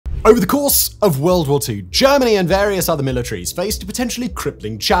Over the course of World War II, Germany and various other militaries faced a potentially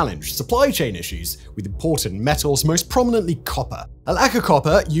crippling challenge: supply chain issues with important metals, most prominently copper. A lack of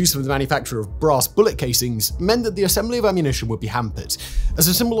copper, used for the manufacture of brass bullet casings, meant that the assembly of ammunition would be hampered. As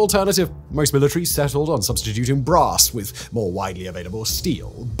a simple alternative, most militaries settled on substituting brass with more widely available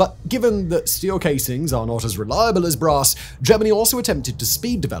steel. But given that steel casings are not as reliable as brass, Germany also attempted to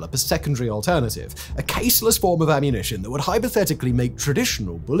speed develop a secondary alternative, a caseless form of ammunition that would hypothetically make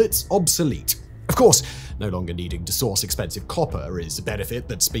traditional bullets obsolete. Of course, no longer needing to source expensive copper is a benefit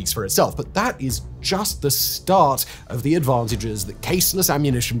that speaks for itself, but that is just the start of the advantages that caseless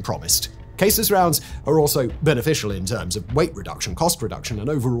ammunition promised. Caseless rounds are also beneficial in terms of weight reduction, cost reduction, and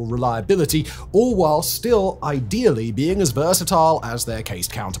overall reliability, all while still ideally being as versatile as their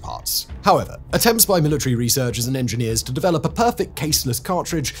cased counterparts. However, attempts by military researchers and engineers to develop a perfect caseless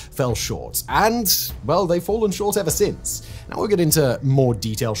cartridge fell short, and, well, they've fallen short ever since. Now we'll get into more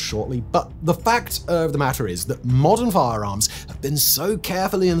detail shortly, but the fact of the matter is that modern firearms have been so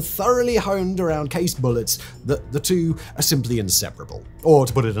carefully and thoroughly honed around cased bullets that the two are simply inseparable. Or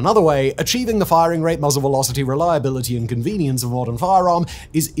to put it another way, achieving the firing rate, muzzle velocity, reliability, and convenience of a modern firearm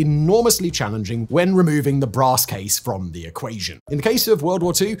is enormously challenging when removing the brass case from the equation. In the case of World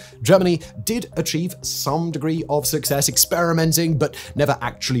War II, Germany did achieve some degree of success experimenting, but never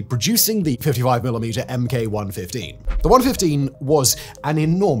actually producing the 55mm Mk115. The 115 was an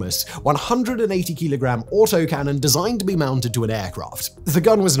enormous 180-kilogram autocannon designed to be mounted to an aircraft. The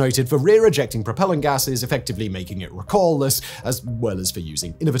gun was noted for rear-ejecting propellant gases, effectively making it recoilless, as well as for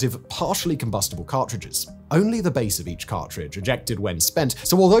using innovative partially combustible cartridges. Only the base of each cartridge ejected when spent,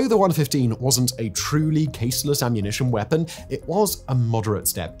 so although the 115 wasn't a truly caseless ammunition weapon, it was a moderate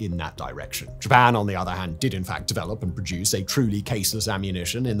step in that direction. Japan, on the other hand, did in fact develop and produce a truly caseless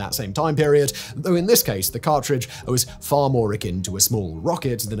ammunition in that same time period, though in this case the cartridge was far more akin to a small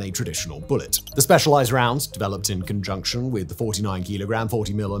rocket than a traditional bullet. The specialized rounds, developed in conjunction with the 49-kilogram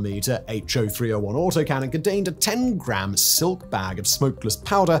 40mm HO301 autocannon, contained a 10-gram silk bag of smokeless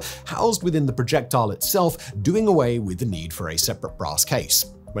powder housed within the projectile itself, doing away with the need for a separate brass case.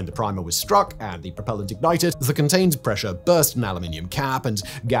 When the primer was struck and the propellant ignited, the contained pressure burst an aluminium cap and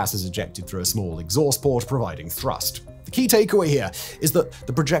gas is ejected through a small exhaust port, providing thrust. The key takeaway here is that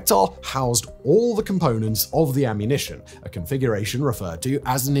the projectile housed all the components of the ammunition, a configuration referred to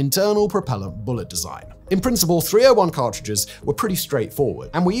as an internal propellant bullet design. In principle, 301 cartridges were pretty straightforward,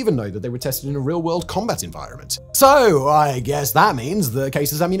 and we even know that they were tested in a real-world combat environment. So, I guess that means the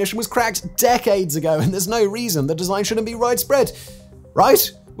caseless ammunition was cracked decades ago, and there's no reason the design shouldn't be widespread.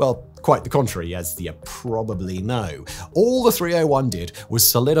 Right? Well, quite the contrary, as you probably know. All the 301 did was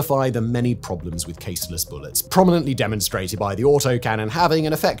solidify the many problems with caseless bullets, prominently demonstrated by the autocannon having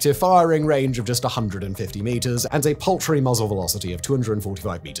an effective firing range of just 150 meters and a paltry muzzle velocity of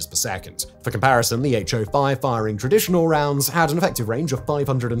 245 meters per second. For comparison, the HO5 firing traditional rounds had an effective range of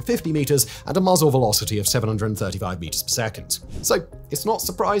 550 meters and a muzzle velocity of 735 meters per second. So it's not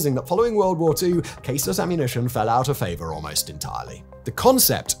surprising that following World War II, caseless ammunition fell out of favor almost entirely. The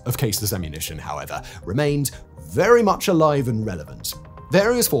concept of caseless ammunition, however, remained very much alive and relevant.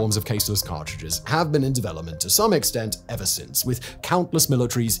 Various forms of caseless cartridges have been in development to some extent ever since, with countless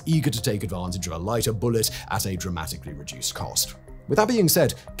militaries eager to take advantage of a lighter bullet at a dramatically reduced cost. With that being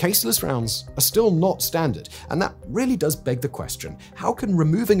said, caseless rounds are still not standard, and that really does beg the question: how can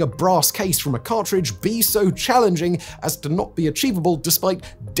removing a brass case from a cartridge be so challenging as to not be achievable despite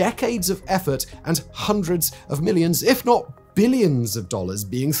decades of effort and hundreds of millions, if not billions of dollars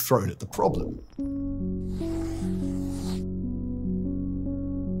being thrown at the problem?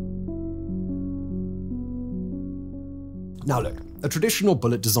 Now look, a traditional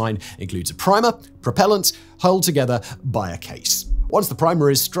bullet design includes a primer, propellant, held together by a case. Once the primer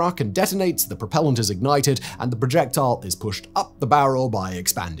is struck and detonates, the propellant is ignited and the projectile is pushed up the barrel by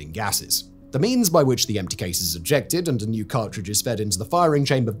expanding gases. The means by which the empty case is ejected and a new cartridge is fed into the firing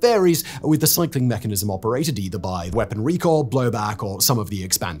chamber varies, with the cycling mechanism operated either by weapon recoil, blowback, or some of the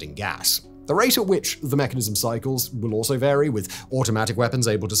expanding gas. The rate at which the mechanism cycles will also vary, with automatic weapons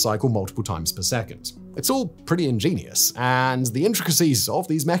able to cycle multiple times per second. It's all pretty ingenious, and the intricacies of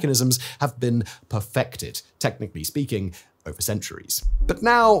these mechanisms have been perfected, technically speaking, over centuries. But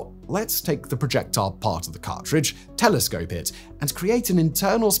now, let's take the projectile part of the cartridge, telescope it, and create an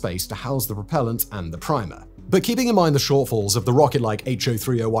internal space to house the propellant and the primer. But keeping in mind the shortfalls of the rocket-like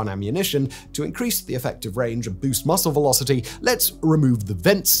HO301 ammunition, to increase the effective range and boost muzzle velocity, let's remove the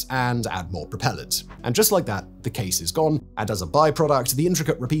vents and add more propellant. And just like that, the case is gone, and as a byproduct, the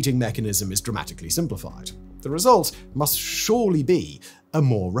intricate repeating mechanism is dramatically simplified. The result must surely be a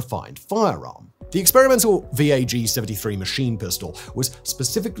more refined firearm. The experimental VAG-73 machine pistol was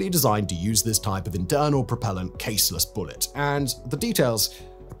specifically designed to use this type of internal propellant caseless bullet, and the details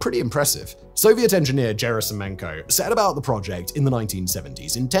are pretty impressive. Soviet engineer Gerasimenko set about the project in the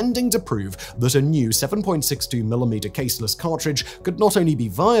 1970s, intending to prove that a new 7.62mm caseless cartridge could not only be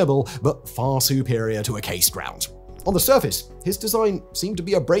viable, but far superior to a cased round. On the surface, his design seemed to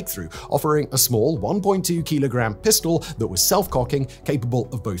be a breakthrough, offering a small 1.2 kilogram pistol that was self-cocking, capable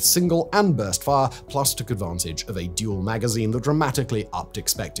of both single and burst fire, plus took advantage of a dual magazine that dramatically upped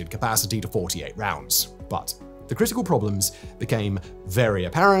expected capacity to 48 rounds. But the critical problems became very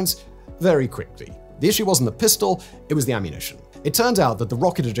apparent very quickly. The issue wasn't the pistol, it was the ammunition. It turned out that the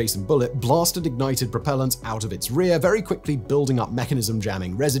rocket-adjacent bullet blasted ignited propellant out of its rear, very quickly building up mechanism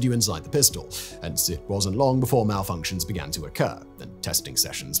jamming residue inside the pistol, and it wasn't long before malfunctions began to occur, and testing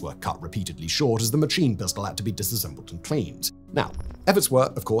sessions were cut repeatedly short as the machine pistol had to be disassembled and cleaned. Now, efforts were,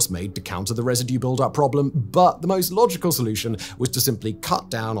 of course, made to counter the residue buildup problem, but the most logical solution was to simply cut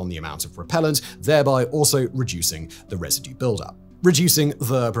down on the amount of propellant, thereby also reducing the residue buildup. Reducing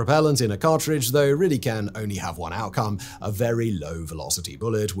the propellant in a cartridge, though, really can only have one outcome: a very low-velocity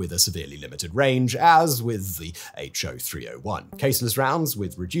bullet with a severely limited range, as with the HO-301. Caseless rounds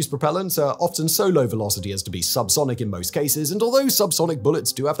with reduced propellant are often so low velocity as to be subsonic in most cases, and although subsonic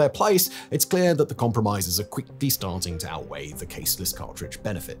bullets do have their place, it's clear that the compromises are quickly starting to outweigh the caseless cartridge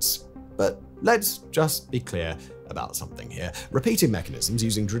benefits. But let's just be clear about something here. Repeating mechanisms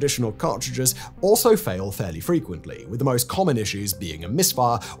using traditional cartridges also fail fairly frequently, with the most common issues being a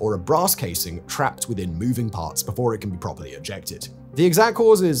misfire or a brass casing trapped within moving parts before it can be properly ejected. The exact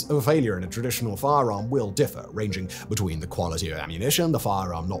causes of a failure in a traditional firearm will differ, ranging between the quality of ammunition, the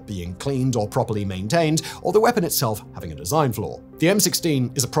firearm not being cleaned or properly maintained, or the weapon itself having a design flaw. The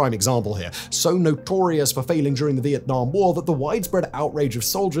M16 is a prime example here, so notorious for failing during the Vietnam War that the widespread outrage of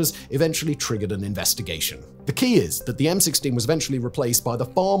soldiers eventually triggered an investigation. The key is that the M16 was eventually replaced by the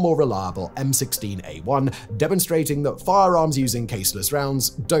far more reliable M16A1, demonstrating that firearms using caseless rounds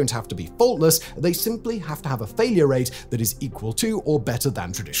don't have to be faultless, they simply have to have a failure rate that is equal to or better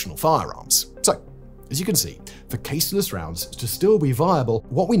than traditional firearms. So, as you can see, for caseless rounds to still be viable,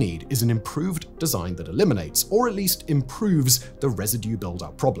 what we need is an improved design that eliminates, or at least improves, the residue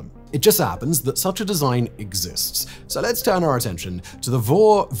buildup problem. It just happens that such a design exists. So let's turn our attention to the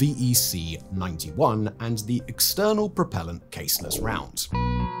WWII VEC-91 and the external propellant caseless round.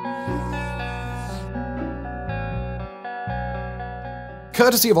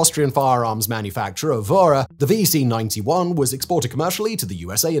 Courtesy of Austrian firearms manufacturer WWII, the VEC-91 was exported commercially to the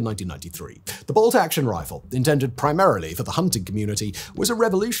USA in 1993. The bolt-action rifle, intended primarily for the hunting community, was a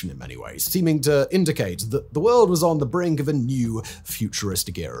revolution in many ways, seeming to indicate that the world was on the brink of a new,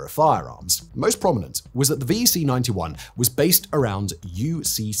 futuristic era of firearms. Most prominent was that the VEC-91 was based around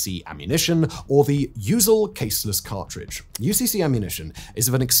UCC ammunition, or the Uzel caseless cartridge. UCC ammunition is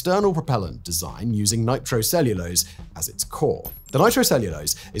of an external propellant design using nitrocellulose as its core. The nitrocellulose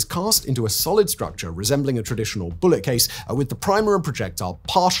is cast into a solid structure resembling a traditional bullet case, with the primer and projectile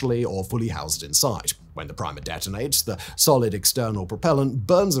partially or fully housed inside. When the primer detonates, the solid external propellant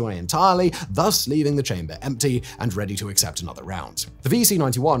burns away entirely, thus leaving the chamber empty and ready to accept another round. The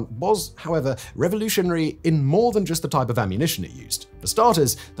VEC-91 was, however, revolutionary in more than just the type of ammunition it used. For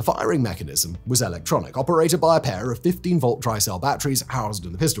starters, the firing mechanism was electronic, operated by a pair of 15-volt tri-cell batteries housed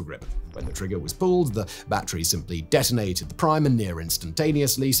in the pistol grip. When the trigger was pulled, the battery simply detonated the primer near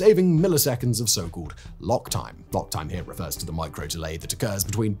instantaneously, saving milliseconds of so-called lock time. Lock time here refers to the micro delay that occurs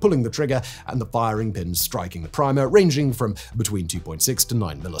between pulling the trigger and the firing pin striking the primer, ranging from between 2.6 to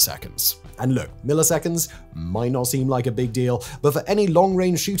 9 milliseconds. And look, milliseconds might not seem like a big deal, but for any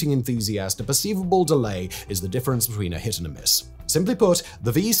long-range shooting enthusiast, a perceivable delay is the difference between a hit and a miss. Simply put,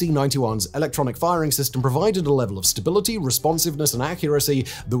 the VEC-91's electronic firing system provided a level of stability, responsiveness, and accuracy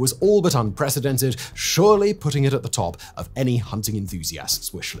that was all but unprecedented, surely putting it at the top of any hunting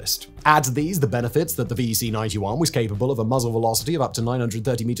enthusiast's wish list. Add to these the benefits that the VEC-91 was capable of a muzzle velocity of up to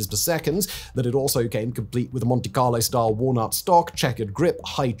 930 meters per second, that it also came complete with a Monte Carlo-style walnut stock, checkered grip,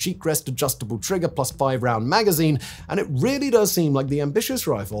 high cheek rest, adjustable trigger, plus 5-round magazine, and it really does seem like the ambitious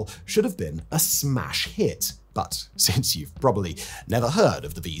rifle should have been a smash hit. But since you've probably never heard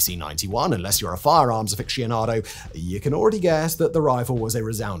of the VEC-91 unless you're a firearms aficionado, you can already guess that the rifle was a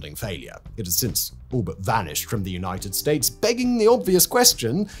resounding failure. It has since all but vanished from the United States, begging the obvious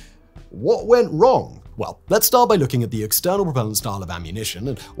question, what went wrong? Well, let's start by looking at the external propellant style of ammunition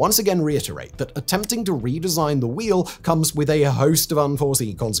and once again reiterate that attempting to redesign the wheel comes with a host of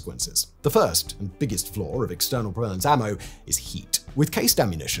unforeseen consequences. The first and biggest flaw of external propellant ammo is heat. With cased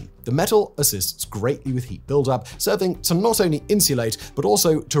ammunition, the metal assists greatly with heat buildup, serving to not only insulate, but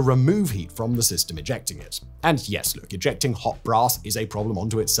also to remove heat from the system ejecting it. And yes, look, ejecting hot brass is a problem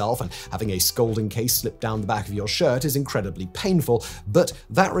unto itself, and having a scalding case slip down the back of your shirt is incredibly painful, but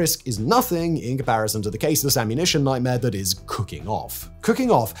that risk is nothing in comparison to the caseless ammunition nightmare that is cooking off.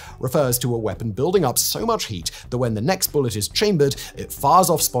 Cooking off refers to a weapon building up so much heat that when the next bullet is chambered, it fires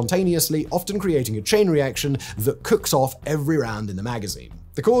off spontaneously, often creating a chain reaction that cooks off every round in the magazine.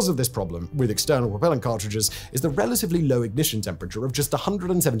 The cause of this problem with external propellant cartridges is the relatively low ignition temperature of just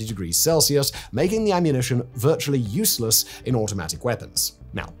 170 degrees Celsius, making the ammunition virtually useless in automatic weapons.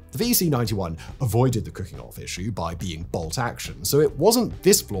 Now, the VC-91 avoided the cooking off issue by being bolt action, so it wasn't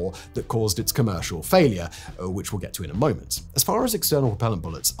this flaw that caused its commercial failure, which we'll get to in a moment. As far as external propellant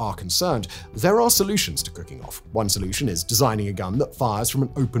bullets are concerned, there are solutions to cooking off. One solution is designing a gun that fires from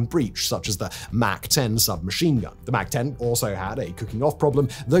an open breech, such as the MAC-10 submachine gun. The MAC-10 also had a cooking off problem,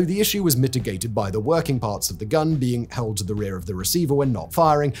 though the issue was mitigated by the working parts of the gun being held to the rear of the receiver when not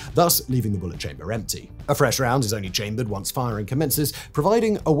firing, thus leaving the bullet chamber empty. A fresh round is only chambered once firing commences,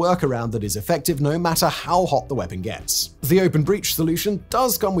 providing a workaround that is effective no matter how hot the weapon gets. The open breech solution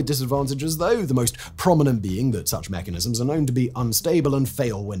does come with disadvantages though, the most prominent being that such mechanisms are known to be unstable and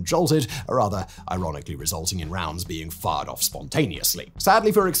fail when jolted, or rather ironically resulting in rounds being fired off spontaneously.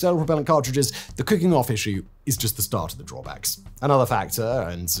 Sadly for external propellant cartridges, the cooking off issue is just the start of the drawbacks. Another factor,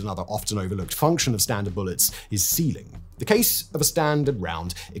 and another often overlooked function of standard bullets, is sealing. The case of a standard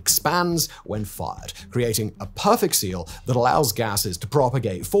round expands when fired, creating a perfect seal that allows gases to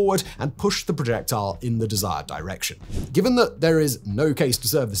propagate forward and push the projectile in the desired direction. Given that there is no case to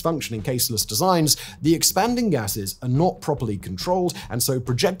serve this function in caseless designs, the expanding gases are not properly controlled, and so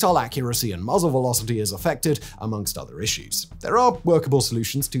projectile accuracy and muzzle velocity is affected, amongst other issues. There are workable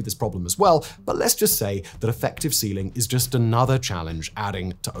solutions to this problem as well, but let's just say that effective sealing is just another challenge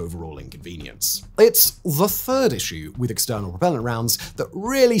adding to overall inconvenience. It's the third issue with external propellant rounds that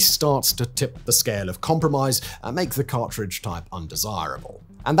really starts to tip the scale of compromise and make the cartridge type undesirable.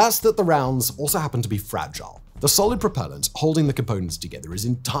 And that's that the rounds also happen to be fragile. The solid propellant holding the components together is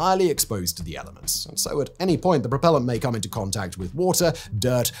entirely exposed to the elements, and so at any point the propellant may come into contact with water,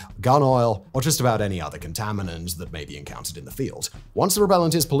 dirt, gun oil, or just about any other contaminant that may be encountered in the field. Once the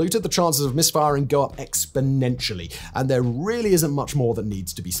propellant is polluted, the chances of misfiring go up exponentially, and there really isn't much more that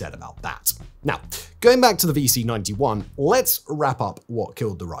needs to be said about that. Now, going back to the VC-91, let's wrap up what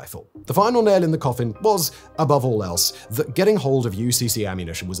killed the rifle. The final nail in the coffin was, above all else, that getting hold of UCC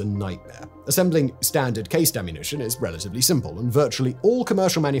ammunition was a nightmare. Assembling standard cased ammunition is relatively simple, and virtually all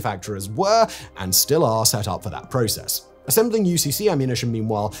commercial manufacturers were, and still are, set up for that process. Assembling UCC ammunition,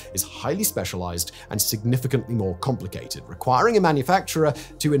 meanwhile, is highly specialized and significantly more complicated, requiring a manufacturer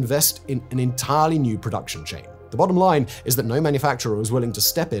to invest in an entirely new production chain. The bottom line is that no manufacturer was willing to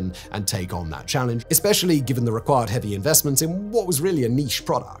step in and take on that challenge, especially given the required heavy investments in what was really a niche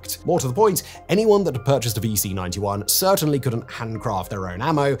product. More to the point, anyone that had purchased a VC-91 certainly couldn't handcraft their own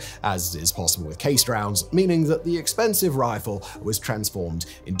ammo, as is possible with cased rounds, meaning that the expensive rifle was transformed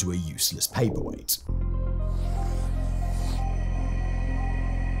into a useless paperweight.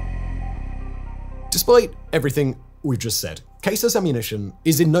 Despite everything we've just said, caseless ammunition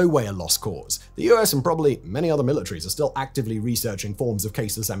is in no way a lost cause. The US and probably many other militaries are still actively researching forms of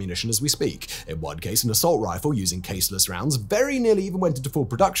caseless ammunition as we speak. In one case, an assault rifle using caseless rounds very nearly even went into full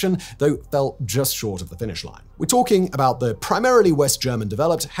production, though fell just short of the finish line. We're talking about the primarily West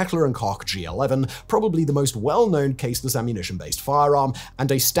German-developed Heckler & Koch G11, probably the most well-known caseless ammunition-based firearm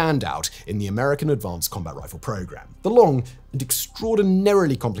and a standout in the American Advanced Combat Rifle program. The long and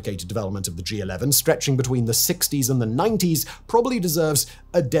extraordinarily complicated development of the G11, stretching between the 60s and the 90s, probably deserves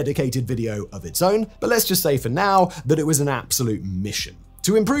a dedicated video of its own, but let's just say for now that it was an absolute mission.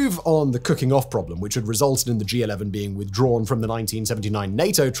 To improve on the cooking off problem, which had resulted in the G11 being withdrawn from the 1979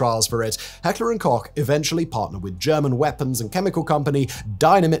 NATO trials for it, Heckler & Koch eventually partnered with German weapons and chemical company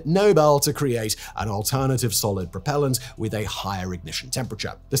Dynamit Nobel to create an alternative solid propellant with a higher ignition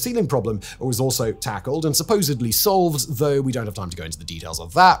temperature. The sealing problem was also tackled and supposedly solved, though we don't have time to go into the details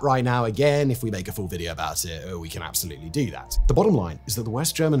of that right now. Again, if we make a full video about it, we can absolutely do that. The bottom line is that the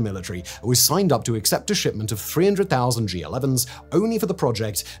West German military was signed up to accept a shipment of 300,000 G11s only for the project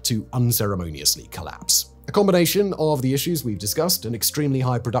to unceremoniously collapse. A combination of the issues we've discussed, an extremely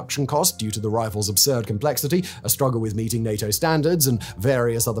high production cost due to the rifle's absurd complexity, a struggle with meeting NATO standards, and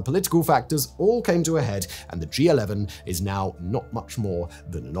various other political factors all came to a head, and the G11 is now not much more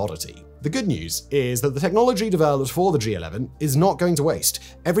than an oddity. The good news is that the technology developed for the G11 is not going to waste.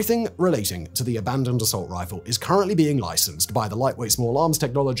 Everything relating to the abandoned assault rifle is currently being licensed by the Lightweight Small Arms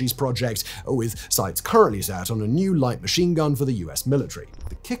Technologies project, with sights currently set on a new light machine gun for the US military.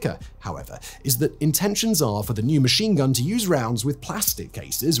 The kicker, however, is that intentions are for the new machine gun to use rounds with plastic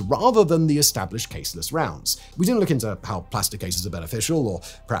cases rather than the established caseless rounds. We didn't look into how plastic cases are beneficial, or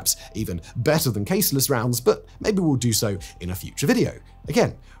perhaps even better than caseless rounds, but maybe we'll do so in a future video.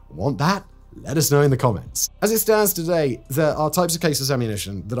 Again, want that? Let us know in the comments. As it stands today, there are types of caseless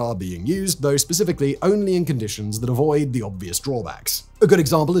ammunition that are being used, though specifically only in conditions that avoid the obvious drawbacks. A good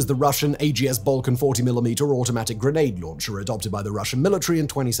example is the Russian AGS Balkan 40mm automatic grenade launcher adopted by the Russian military in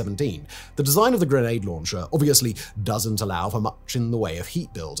 2017. The design of the grenade launcher obviously doesn't allow for much in the way of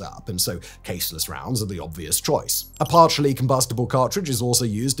heat build-up, and so caseless rounds are the obvious choice. A partially combustible cartridge is also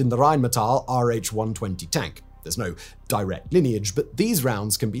used in the Rheinmetall RH-120 tank. There's no direct lineage, but these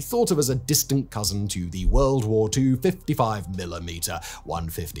rounds can be thought of as a distant cousin to the World War II 55mm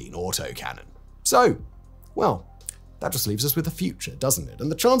 115 autocannon. So, well, that just leaves us with the future, doesn't it?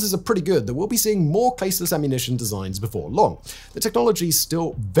 And the chances are pretty good that we'll be seeing more caseless ammunition designs before long. The technology is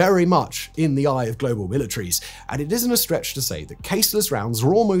still very much in the eye of global militaries, and it isn't a stretch to say that caseless rounds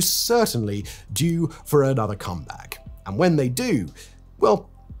are almost certainly due for another comeback. And when they do, well,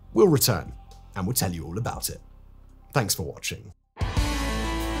 we'll return, and we'll tell you all about it. Thanks for watching.